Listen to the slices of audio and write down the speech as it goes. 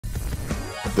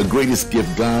The greatest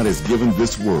gift God has given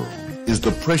this world is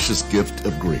the precious gift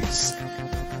of grace.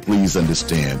 Please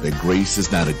understand that grace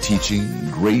is not a teaching.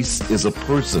 Grace is a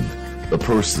person, the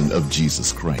person of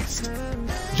Jesus Christ.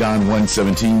 John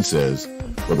 1:17 says,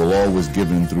 "For the law was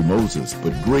given through Moses,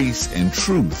 but grace and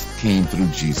truth came through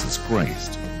Jesus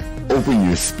Christ." Open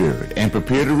your spirit and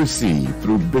prepare to receive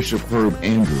through Bishop Herb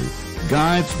Andrew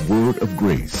God's word of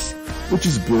grace, which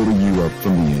is building you up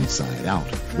from the inside out,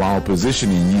 while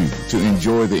positioning you to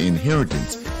enjoy the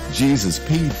inheritance Jesus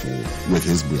paid for with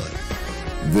his blood.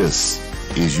 This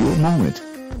is your moment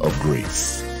of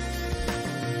grace.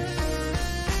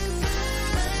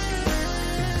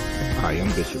 Hi, I'm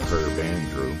Bishop Herb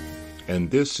Andrew,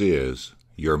 and this is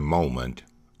your moment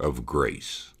of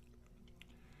grace.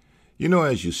 You know,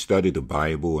 as you study the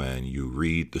Bible and you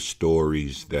read the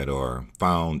stories that are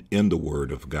found in the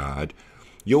Word of God,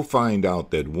 you'll find out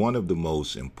that one of the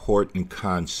most important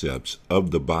concepts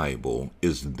of the Bible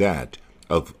is that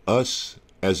of us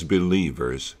as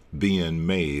believers being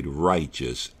made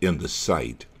righteous in the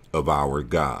sight of our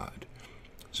God.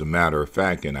 As a matter of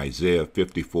fact, in Isaiah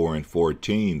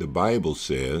 54:14, the Bible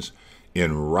says,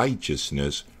 "In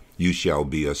righteousness you shall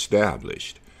be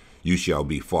established. You shall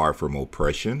be far from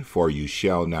oppression, for you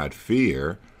shall not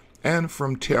fear, and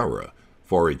from terror,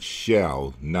 for it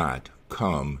shall not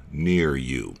come near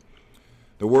you."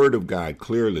 The Word of God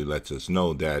clearly lets us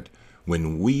know that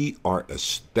when we are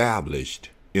established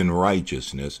in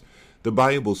righteousness, the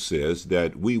Bible says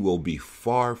that we will be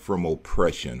far from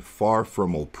oppression, far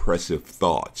from oppressive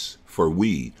thoughts, for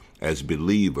we, as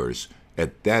believers,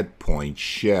 at that point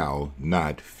shall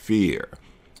not fear.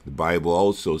 The Bible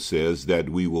also says that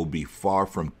we will be far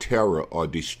from terror or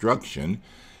destruction,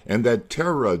 and that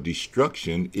terror or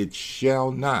destruction, it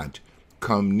shall not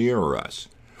come near us.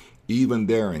 Even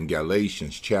there in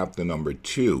Galatians chapter number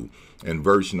 2 and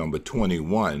verse number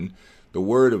 21, the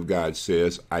Word of God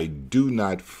says, "I do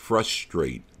not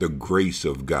frustrate the grace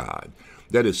of God."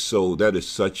 That is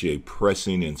such a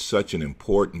pressing and such an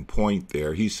important point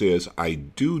there. He says, "I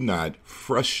do not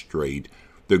frustrate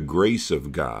the grace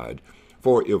of God,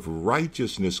 for if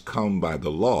righteousness come by the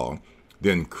law,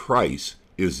 then Christ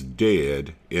is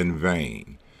dead in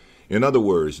vain." In other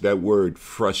words, that word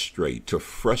frustrate, to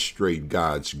frustrate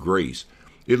God's grace,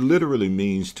 it literally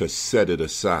means to set it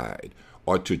aside,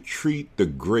 or to treat the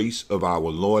grace of our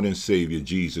Lord and Savior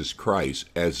Jesus Christ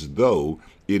as though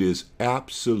it is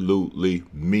absolutely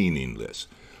meaningless.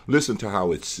 Listen to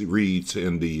how it reads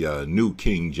in the New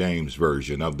King James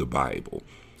Version of the Bible.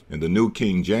 In the New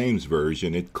King James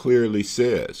Version, it clearly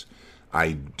says,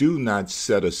 "I do not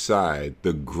set aside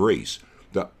the grace,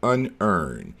 the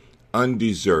unearned,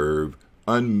 undeserved,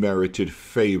 unmerited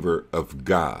favor of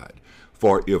God.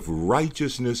 For if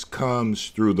righteousness comes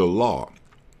through the law,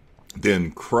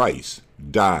 then Christ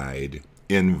died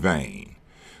in vain."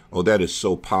 Oh, that is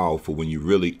so powerful when you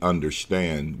really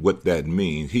understand what that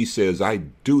means. He says, "I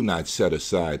do not set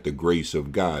aside the grace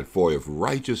of God, for if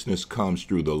righteousness comes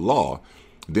through the law,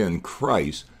 then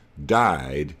Christ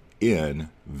died in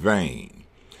vain."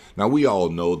 Now, we all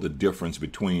know the difference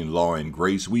between law and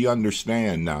grace. We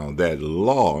understand now that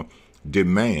law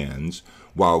demands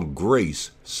while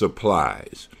grace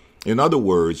supplies. In other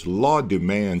words, law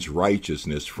demands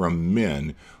righteousness from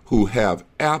men who have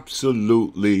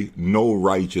absolutely no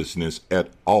righteousness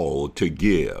at all to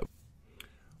give,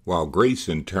 while grace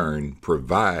in turn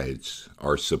provides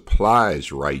or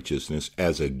supplies righteousness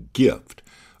as a gift,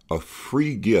 a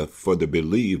free gift for the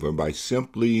believer by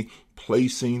simply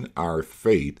placing our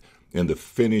faith in the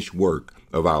finished work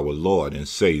of our Lord and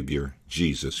Savior,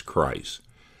 Jesus Christ.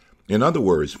 In other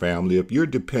words, family, if you're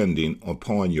depending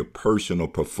upon your personal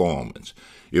performance,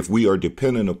 if we are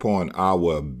dependent upon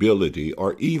our ability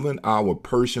or even our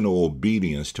personal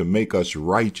obedience to make us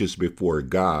righteous before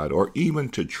God, or even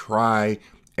to try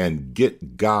and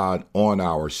get God on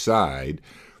our side,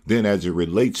 then as it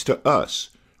relates to us,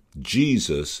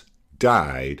 Jesus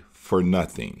died for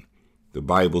nothing. The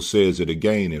Bible says it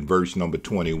again in verse number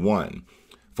 21.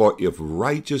 "For if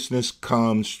righteousness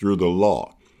comes through the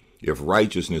law," if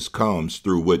righteousness comes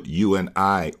through what you and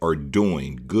I are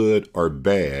doing, good or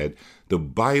bad, the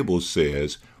Bible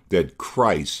says that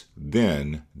Christ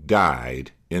then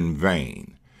died in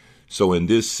vain. So in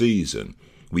this season,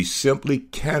 we simply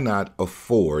cannot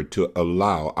afford to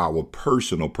allow our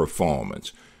personal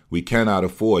performance. We cannot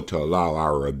afford to allow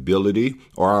our ability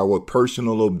or our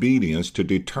personal obedience to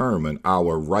determine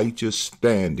our righteous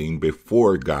standing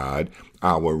before God.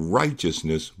 Our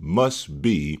righteousness must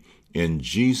be in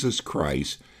Jesus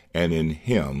Christ and in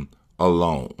Him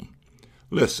alone.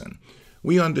 Listen,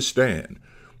 we understand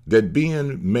that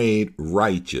being made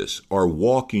righteous or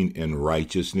walking in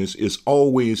righteousness is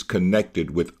always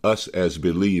connected with us as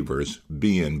believers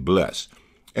being blessed.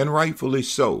 And rightfully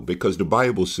so, because the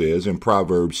Bible says in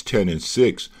Proverbs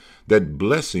 10:6 that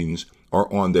blessings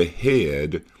are on the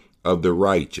head of the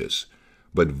righteous,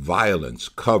 but violence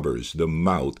covers the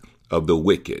mouth of the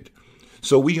wicked.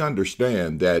 So we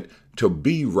understand that to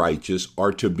be righteous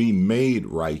or to be made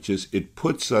righteous, it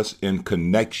puts us in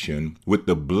connection with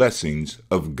the blessings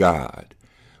of God.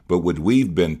 But what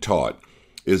we've been taught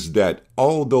is that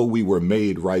although we were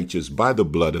made righteous by the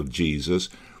blood of Jesus,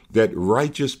 that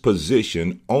righteous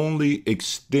position only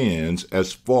extends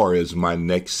as far as my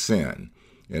next sin.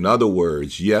 In other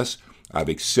words, yes, I've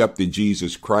accepted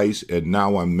Jesus Christ and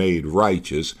now I'm made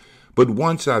righteous, but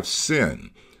once I've sinned,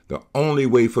 the only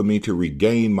way for me to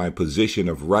regain my position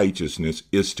of righteousness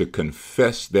is to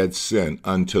confess that sin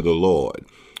unto the Lord,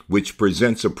 which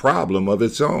presents a problem of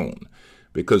its own.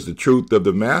 Because the truth of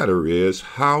the matter is,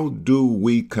 how do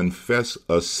we confess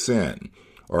a sin?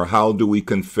 Or how do we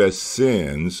confess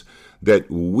sins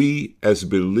that we as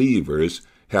believers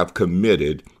have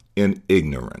committed in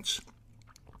ignorance?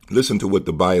 Listen to what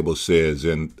the Bible says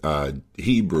in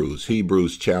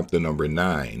Hebrews chapter number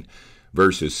 9.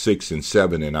 Verses 6 and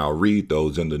 7, and I'll read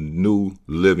those in the New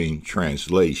Living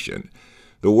Translation.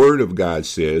 The Word of God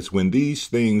says, when these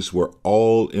things were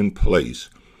all in place,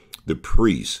 the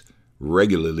priests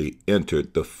regularly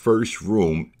entered the first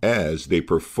room as they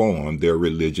performed their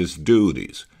religious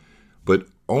duties. But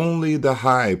only the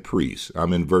high priest,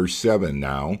 I'm in verse 7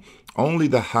 now, only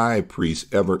the high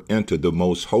priest ever entered the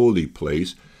most holy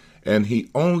place, and he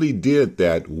only did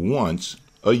that once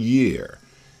a year.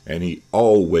 And he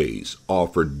always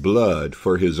offered blood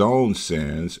for his own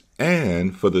sins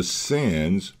and for the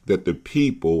sins that the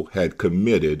people had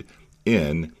committed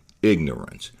in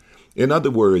ignorance. In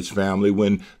other words, family,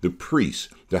 when the priest,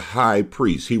 the high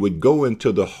priest, he would go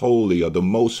into the holy or the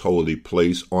most holy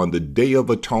place on the Day of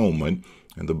Atonement,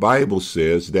 and the Bible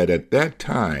says that at that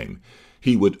time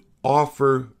he would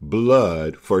offer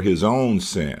blood for his own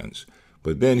sins.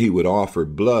 But then he would offer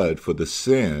blood for the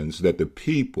sins that the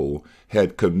people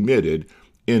had committed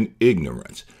in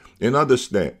ignorance. In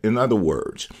other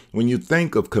words, when you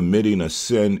think of committing a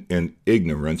sin in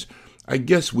ignorance, I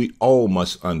guess we all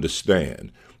must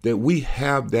understand that we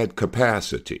have that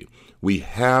capacity. We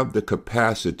have the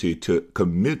capacity to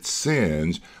commit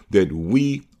sins that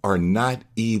we are not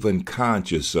even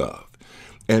conscious of.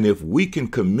 And if we can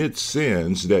commit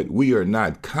sins that we are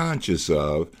not conscious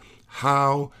of,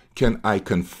 how can I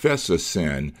confess a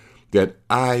sin that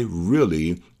I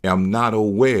really am not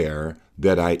aware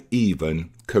that I even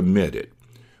committed?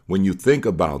 When you think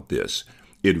about this,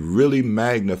 it really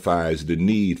magnifies the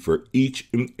need for each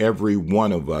and every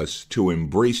one of us to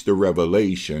embrace the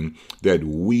revelation that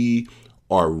we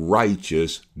are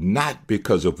righteous not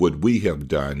because of what we have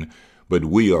done, but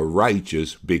we are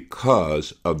righteous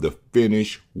because of the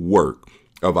finished work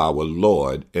of our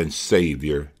Lord and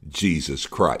Savior, Jesus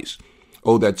Christ.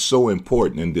 Oh, that's so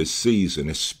important in this season,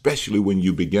 especially when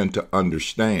you begin to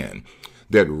understand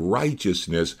that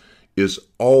righteousness is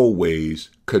always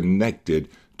connected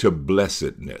to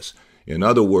blessedness. In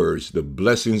other words, the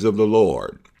blessings of the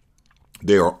Lord,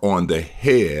 they are on the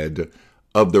head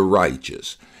of the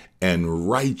righteous, and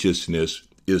righteousness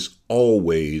is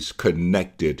always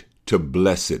connected to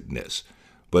blessedness.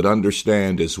 But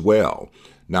understand as well,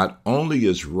 not only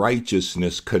is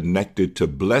righteousness connected to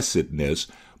blessedness,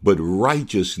 but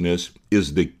righteousness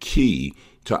is the key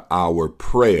to our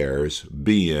prayers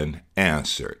being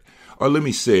answered. Or let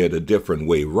me say it a different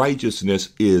way. Righteousness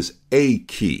is a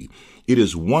key. It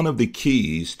is one of the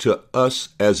keys to us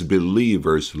as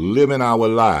believers living our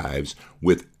lives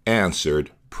with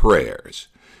answered prayers.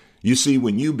 You see,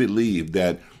 when you believe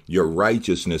that your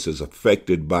righteousness is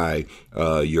affected by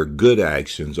your good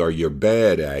actions or your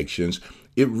bad actions,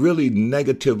 it really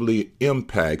negatively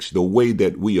impacts the way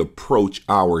that we approach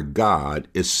our God,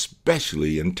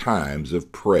 especially in times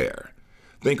of prayer.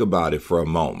 Think about it for a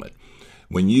moment.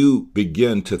 When you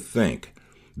begin to think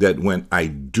that when I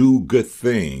do good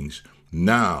things,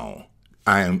 now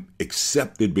I am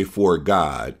accepted before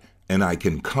God and I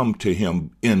can come to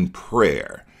Him in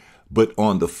prayer. But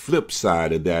on the flip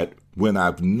side of that, when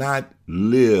I've not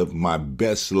lived my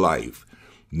best life,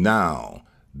 now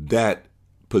that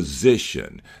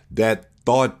position, that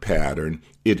thought pattern,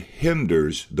 it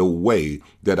hinders the way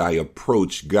that I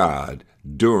approach God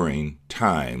during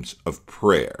times of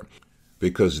prayer.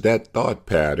 Because that thought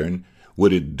pattern,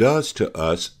 what it does to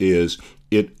us is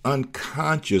it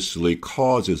unconsciously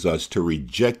causes us to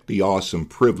reject the awesome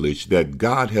privilege that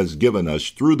God has given us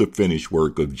through the finished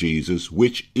work of Jesus,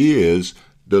 which is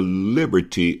the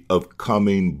liberty of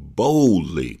coming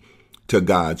boldly to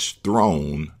God's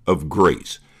throne of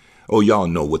grace. Oh, y'all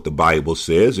know what the Bible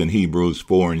says in Hebrews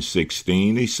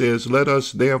 4:16. He says, "Let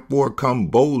us therefore come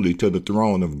boldly to the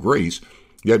throne of grace,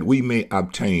 that we may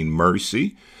obtain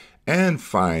mercy and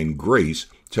find grace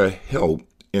to help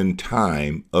in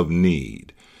time of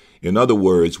need." In other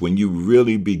words, when you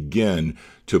really begin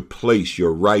to place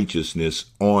your righteousness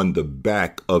on the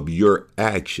back of your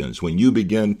actions, when you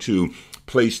begin to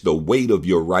place the weight of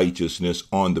your righteousness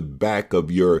on the back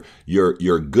of your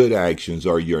good actions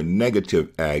or your negative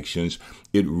actions,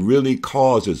 it really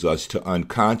causes us to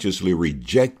unconsciously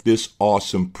reject this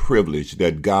awesome privilege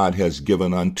that God has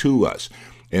given unto us.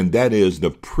 And that is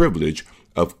the privilege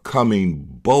of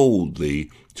coming boldly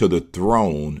to the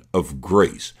throne of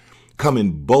grace.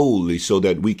 Coming boldly so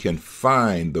that we can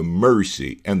find the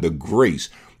mercy and the grace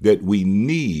that we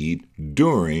need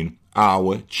during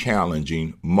our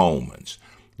challenging moments.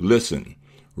 Listen,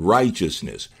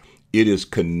 righteousness, it is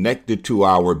connected to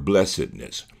our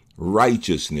blessedness.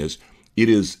 Righteousness, it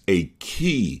is a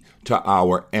key to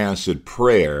our answered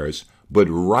prayers, but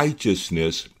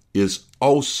righteousness is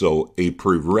also a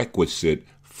prerequisite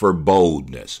for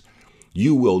boldness.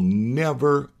 You will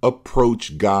never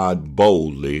approach God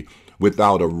boldly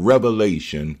without a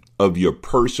revelation of your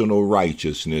personal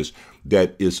righteousness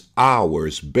that is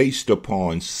ours based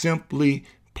upon simply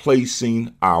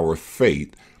placing our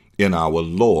faith in our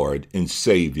Lord and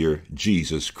Savior,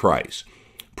 Jesus Christ.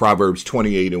 Proverbs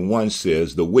 28:1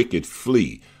 says, "The wicked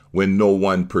flee when no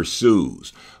one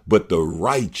pursues, but the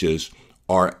righteous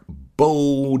are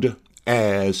bold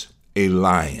as a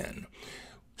lion."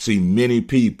 See, many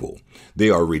people, they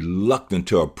are reluctant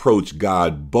to approach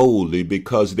God boldly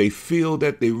because they feel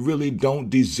that they really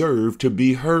don't deserve to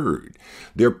be heard.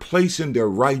 They're placing their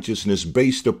righteousness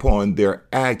based upon their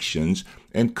actions.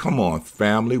 And come on,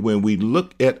 family, when we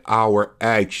look at our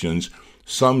actions,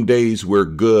 some days we're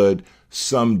good,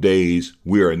 some days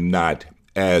we're not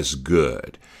as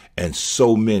good. And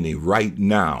so many right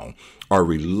now are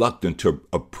reluctant to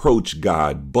approach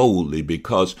God boldly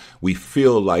because we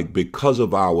feel like because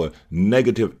of our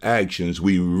negative actions,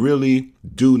 we really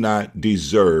do not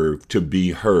deserve to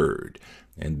be heard.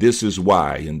 And this is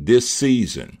why in this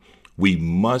season, we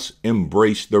must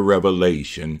embrace the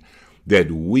revelation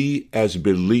that we as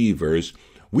believers,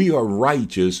 we are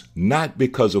righteous not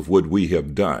because of what we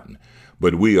have done,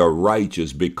 but we are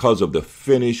righteous because of the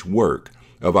finished work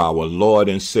of our Lord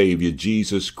and Savior,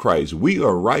 Jesus Christ. We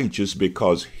are righteous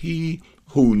because he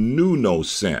who knew no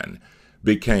sin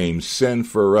became sin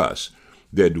for us,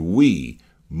 that we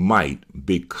might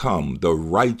become the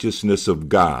righteousness of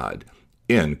God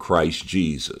in Christ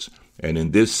Jesus. And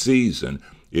in this season,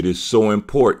 it is so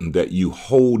important that you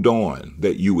hold on,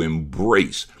 that you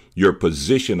embrace your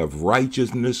position of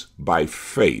righteousness by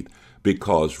faith,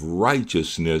 because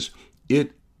righteousness,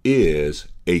 it is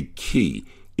a key.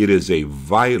 It is a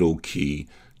vital key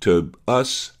to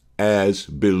us as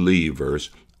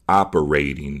believers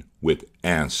operating with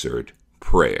answered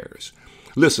prayers.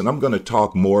 Listen, I'm going to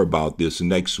talk more about this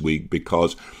next week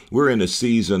because we're in a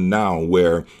season now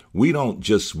where we don't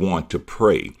just want to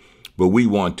pray, but we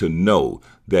want to know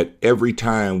that every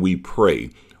time we pray,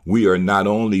 we are not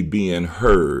only being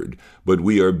heard, but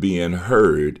we are being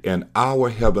heard. And our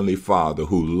Heavenly Father,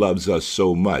 who loves us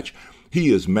so much, he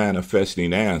is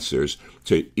manifesting answers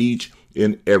to each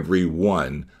and every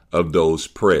one of those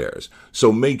prayers.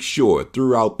 So make sure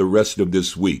throughout the rest of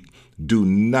this week, do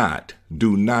not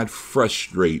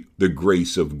frustrate the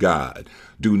grace of God.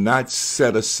 Do not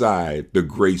set aside the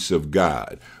grace of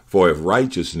God. For if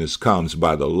righteousness comes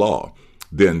by the law,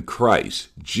 then Christ,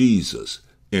 Jesus,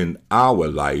 in our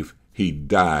life, he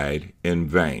died in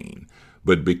vain.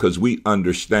 But because we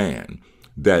understand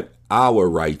that our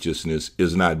righteousness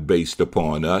is not based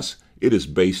upon us, it is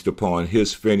based upon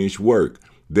his finished work.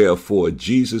 Therefore,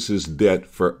 Jesus' death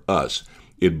for us,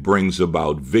 it brings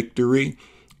about victory.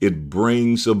 It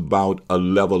brings about a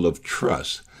level of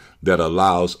trust that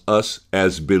allows us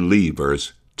as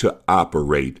believers to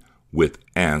operate with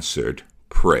answered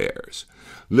prayers.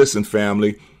 Listen,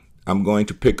 family, I'm going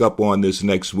to pick up on this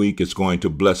next week. It's going to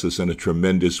bless us in a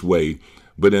tremendous way.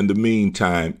 But in the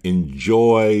meantime,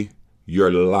 enjoy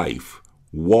your life.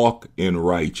 Walk in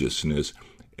righteousness.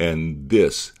 And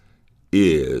this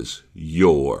is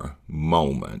your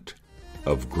moment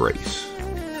of grace.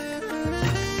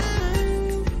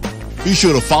 Be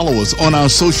sure to follow us on our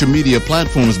social media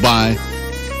platforms by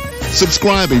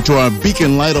subscribing to our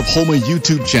Beacon Light of Homer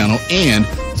YouTube channel and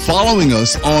following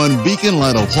us on Beacon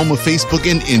Light of Homer Facebook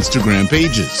and Instagram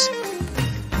pages.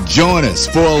 Join us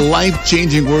for a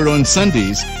life-changing word on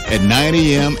Sundays at 9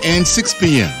 a.m. and 6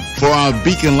 p.m. for our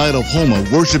Beacon Light of Houma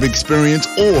worship experience,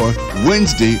 or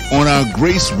Wednesday on our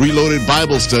Grace Reloaded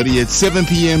Bible study at 7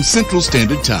 p.m. Central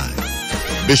Standard Time.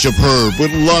 Bishop Herb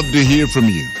would love to hear from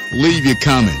you. Leave your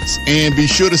comments and be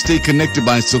sure to stay connected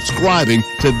by subscribing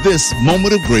to this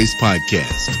Moment of Grace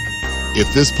podcast.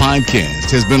 If this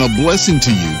podcast has been a blessing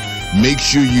to you, make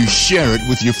sure you share it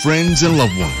with your friends and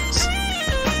loved ones.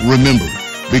 Remember,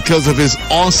 because of his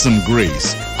awesome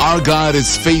grace, our God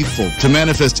is faithful to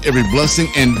manifest every blessing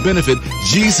and benefit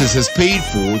Jesus has paid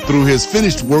for through his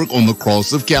finished work on the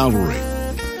cross of Calvary.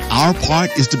 Our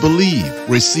part is to believe,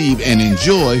 receive, and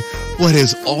enjoy what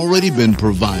has already been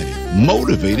provided,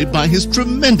 motivated by his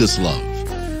tremendous love.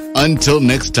 Until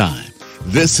next time,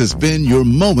 this has been your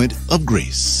Moment of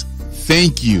Grace.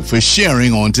 Thank you for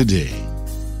sharing on today.